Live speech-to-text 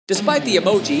Despite the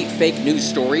emoji, fake news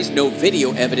stories, no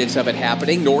video evidence of it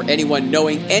happening, nor anyone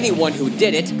knowing anyone who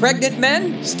did it, pregnant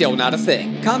men, still not a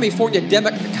thing. California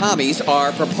commies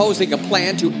are proposing a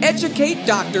plan to educate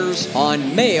doctors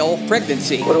on male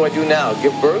pregnancy. What do I do now?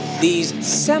 Give birth? These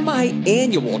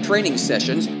semi-annual training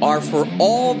sessions are for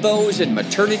all those in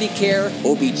maternity care,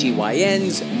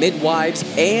 OBGYNs, midwives,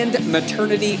 and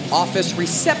maternity office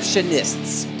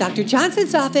receptionists. Dr.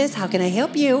 Johnson's office, how can I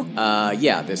help you?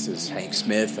 Yeah, this is Hank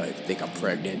Smith. I think I'm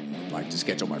pregnant. I'd like to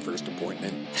schedule my first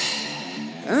appointment.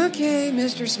 Okay,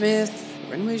 Mr. Smith.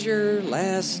 When was your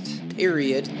last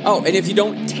period? Oh, and if you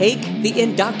don't take the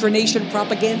indoctrination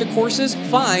propaganda courses,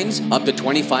 fines up to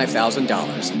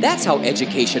 $25,000. That's how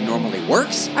education normally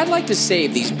works. I'd like to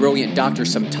save these brilliant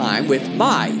doctors some time with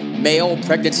my male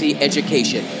pregnancy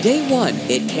education. Day 1,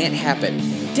 it can't happen.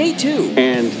 Day 2.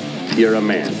 And you're a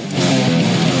man.